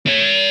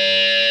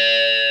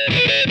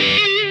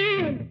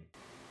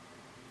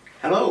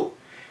Hello,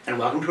 and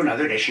welcome to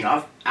another edition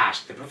of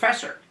Ask the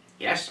Professor.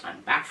 Yes,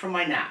 I'm back from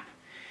my nap,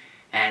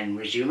 and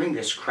resuming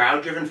this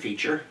crowd-driven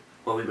feature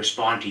where we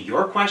respond to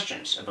your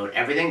questions about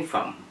everything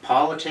from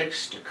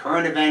politics to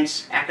current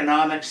events,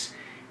 economics,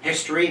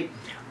 history,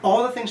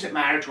 all the things that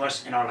matter to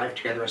us in our life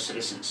together as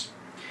citizens.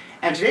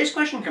 And today's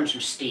question comes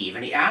from Steve,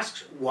 and he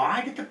asks,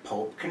 why did the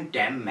Pope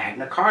condemn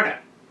Magna Carta?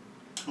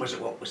 Was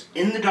it what was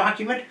in the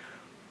document?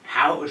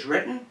 How it was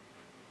written?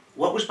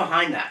 What was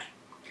behind that?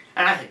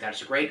 And I think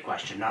that's a great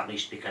question, not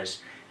least because,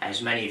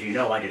 as many of you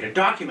know, I did a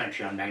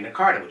documentary on Magna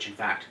Carta, which in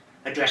fact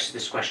addresses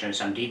this question in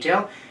some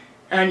detail,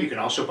 and you can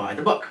also buy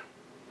the book.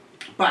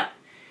 But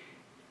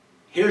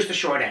here's the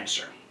short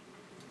answer.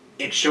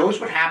 It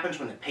shows what happens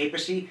when the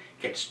papacy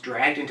gets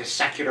dragged into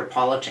secular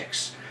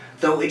politics,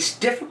 though it's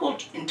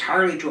difficult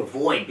entirely to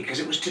avoid because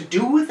it was to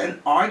do with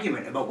an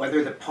argument about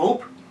whether the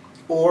Pope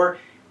or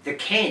the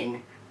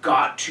King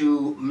got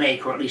to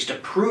make, or at least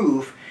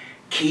approve,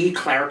 key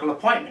clerical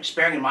appointments.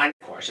 Bearing in mind,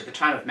 of course, at the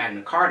time of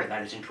Magna Carta,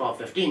 that is in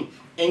 1215,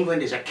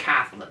 England is a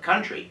Catholic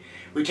country.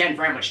 We tend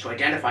very much to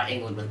identify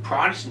England with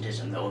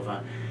Protestantism, though of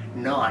a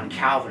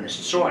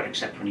non-Calvinist sort,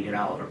 except when you get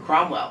Oliver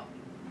Cromwell.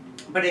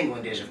 But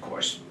England is, of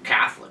course,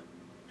 Catholic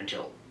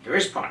until there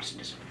is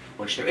Protestantism,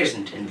 which there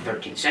isn't in the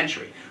 13th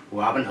century.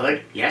 Robin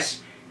Hood,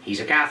 yes, he's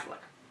a Catholic.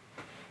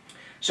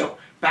 So,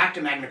 back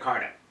to Magna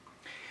Carta.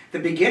 The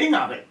beginning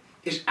of it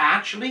is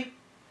actually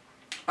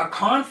a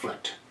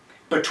conflict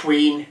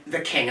between the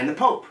King and the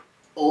Pope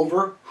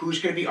over who's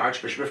going to be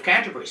Archbishop of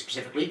Canterbury.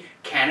 Specifically,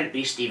 can it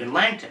be Stephen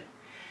Langton?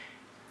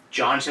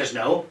 John says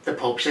no, the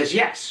Pope says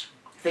yes.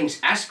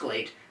 Things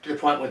escalate to the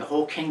point where the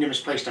whole kingdom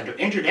is placed under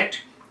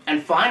interdict,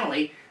 and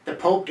finally, the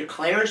Pope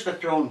declares the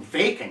throne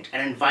vacant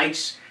and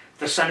invites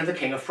the son of the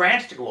King of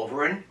France to go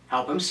over and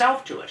help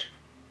himself to it.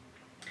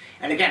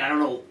 And again, I don't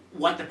know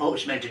what the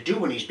Pope's meant to do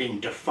when he's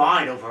being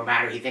defied over a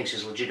matter he thinks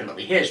is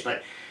legitimately his,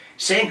 but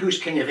saying who's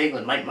King of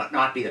England might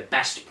not be the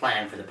best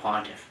plan for the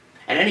pontiff.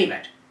 At any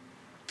event,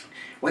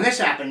 when this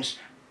happens,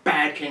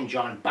 bad King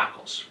John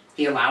buckles.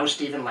 He allows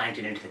Stephen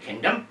Langton into the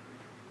kingdom,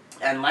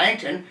 and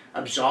Langton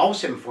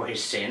absolves him for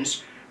his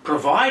sins,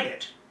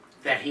 provided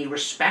that he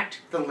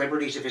respect the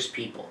liberties of his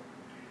people.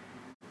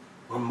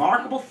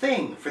 Remarkable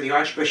thing for the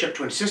Archbishop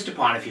to insist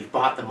upon if you've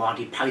bought the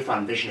Monty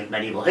Python vision of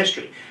medieval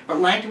history.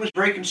 But Langton was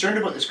very concerned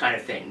about this kind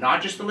of thing,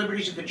 not just the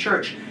liberties of the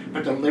church,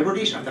 but the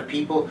liberties of the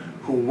people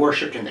who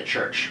worshipped in the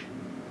church.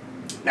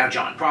 Now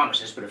John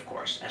promises, but of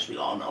course, as we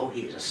all know,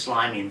 he is a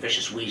slimy and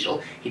vicious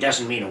weasel. He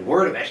doesn't mean a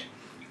word of it,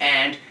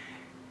 and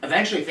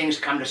eventually things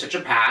come to such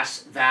a pass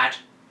that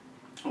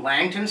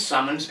Langton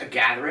summons a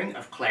gathering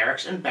of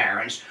clerics and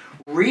barons,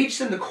 reads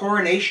them the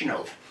coronation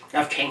oath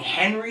of King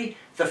Henry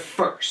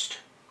I,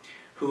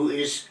 who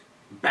is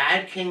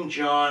bad King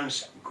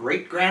John's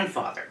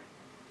great-grandfather,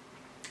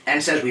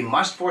 and says we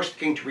must force the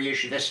king to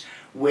reissue this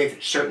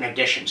with certain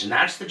additions. And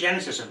that's the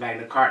genesis of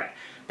Magna Carta.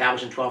 That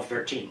was in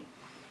 1213.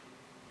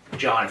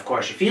 John, of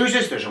course,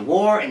 refuses. There's a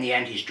war. In the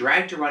end, he's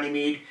dragged to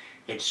Runnymede.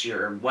 It's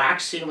your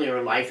wax seal of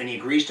your life, and he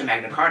agrees to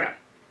Magna Carta.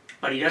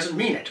 But he doesn't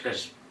mean it,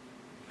 because,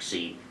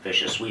 see,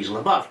 vicious weasel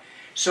above.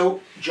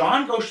 So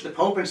John goes to the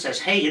Pope and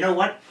says, hey, you know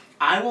what?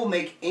 I will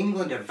make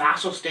England a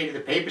vassal state of the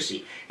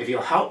papacy if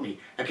you'll help me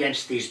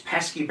against these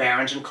pesky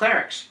barons and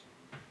clerics.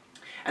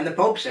 And the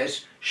Pope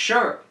says,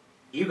 sure,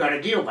 you got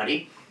a deal,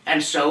 buddy.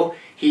 And so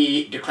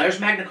he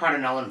declares Magna Carta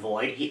null and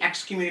void. He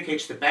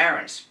excommunicates the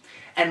barons.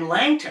 And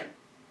Langton,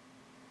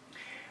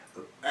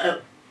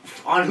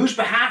 on whose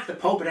behalf the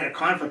Pope had a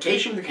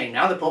confrontation with the king,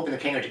 now the Pope and the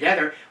king are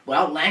together,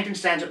 well, Langton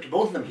stands up to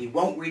both of them. He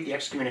won't read the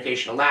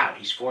excommunication aloud.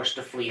 He's forced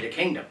to flee the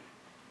kingdom.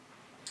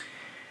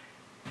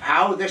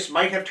 How this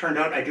might have turned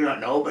out, I do not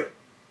know, but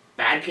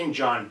bad King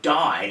John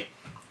died,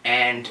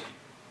 and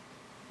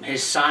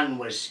his son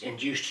was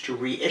induced to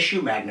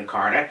reissue Magna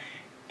Carta,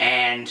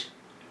 and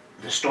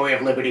the story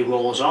of liberty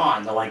rolls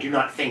on, though I do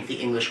not think the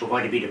English were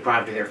going to be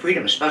deprived of their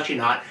freedom, especially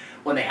not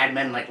when they had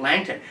men like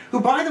Langton, who,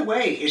 by the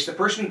way, is the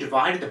person who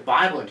divided the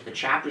Bible into the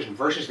chapters and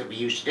verses that we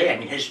use today. I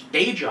mean, his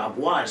day job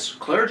was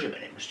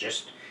clergyman. It was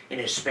just in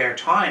his spare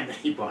time that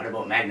he brought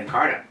about Magna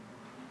Carta.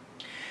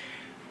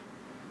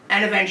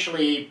 And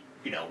eventually,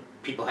 you know,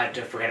 people had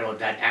to forget about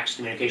that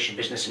excommunication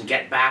business and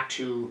get back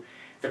to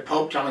the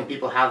Pope telling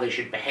people how they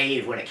should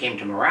behave when it came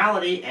to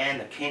morality,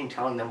 and the king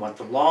telling them what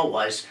the law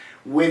was,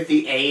 with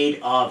the aid,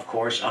 of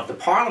course, of the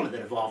Parliament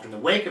that evolved in the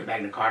wake of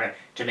Magna Carta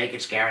to make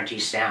its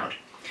guarantees sound.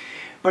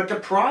 But the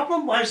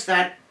problem was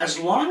that as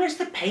long as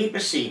the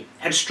papacy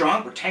had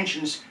strong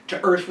pretensions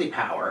to earthly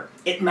power,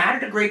 it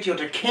mattered a great deal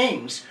to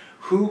kings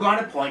who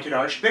got appointed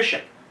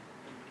archbishop.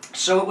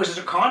 So it was as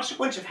a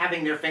consequence of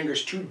having their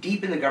fingers too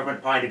deep in the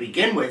government pie to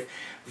begin with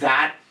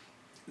that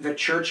the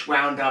church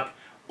wound up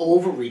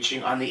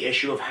overreaching on the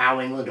issue of how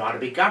England ought to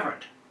be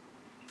governed.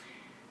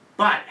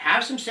 But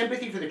have some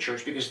sympathy for the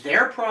church, because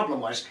their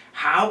problem was,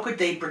 how could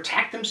they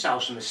protect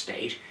themselves from the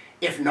state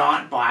if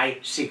not by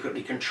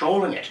secretly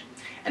controlling it?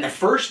 And the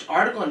first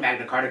article in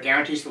Magna Carta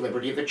guarantees the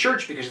liberty of the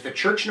church, because if the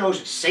church knows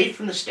it's safe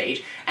from the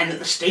state and that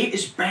the state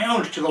is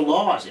bound to the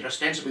laws it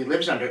ostensibly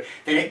lives under,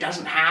 then it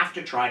doesn't have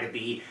to try to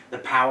be the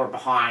power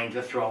behind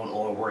the throne,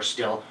 or worse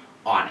still,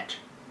 on it.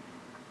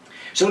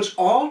 So it's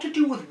all to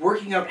do with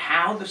working out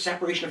how the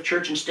separation of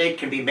church and state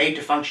can be made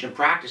to function in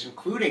practice,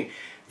 including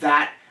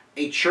that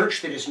a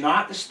church that is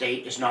not the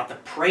state is not the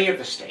prey of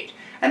the state.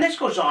 And this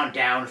goes on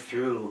down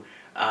through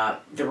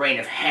the reign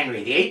of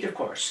Henry VIII, of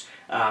course.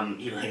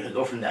 You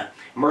go from the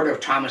murder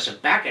of Thomas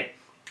of Becket,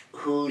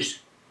 whose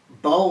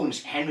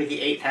bones Henry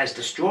VIII has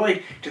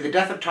destroyed, to the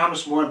death of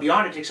Thomas More and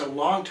beyond. It takes a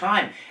long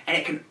time, and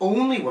it can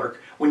only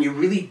work when you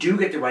really do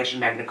get the rights of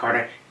Magna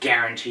Carta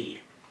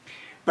guaranteed.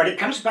 But it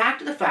comes back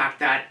to the fact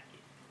that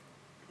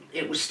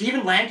it was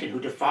Stephen Langton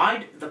who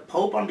defied the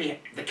Pope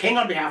the King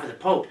on behalf of the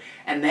Pope,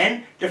 and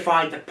then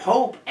defied the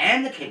Pope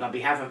and the King on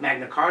behalf of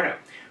Magna Carta,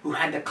 who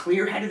had the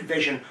clear-headed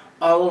vision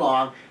all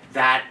along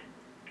that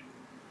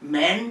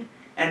men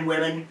and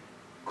women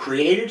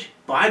created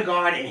by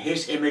God in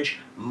His image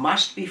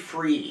must be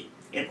free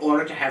in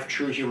order to have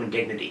true human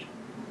dignity.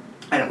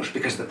 And it was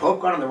because the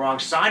Pope got on the wrong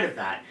side of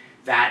that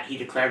that he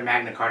declared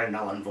Magna Carta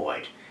null and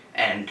void.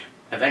 And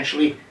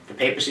eventually the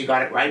papacy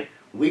got it right,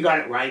 we got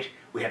it right.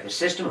 We have the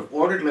system of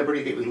ordered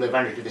liberty that we live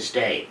under to this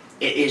day.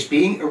 It is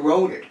being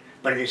eroded,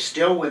 but it is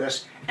still with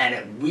us,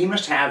 and we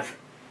must have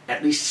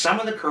at least some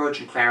of the courage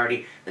and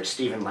clarity that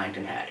Stephen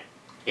Langton had.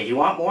 If you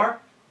want more,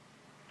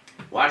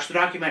 watch the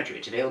documentary.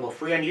 It's available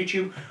free on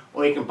YouTube,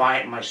 or you can buy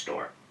it in my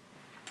store.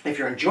 If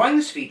you're enjoying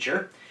this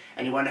feature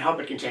and you want to help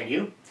it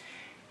continue,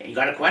 and you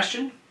got a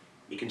question,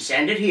 you can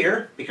send it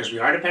here, because we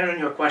are dependent on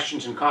your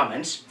questions and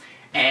comments.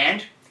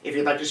 And if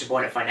you'd like to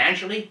support it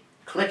financially,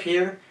 click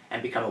here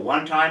and become a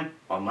one-time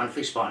or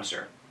monthly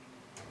sponsor.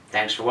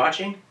 Thanks for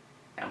watching,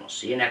 and we'll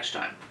see you next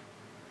time.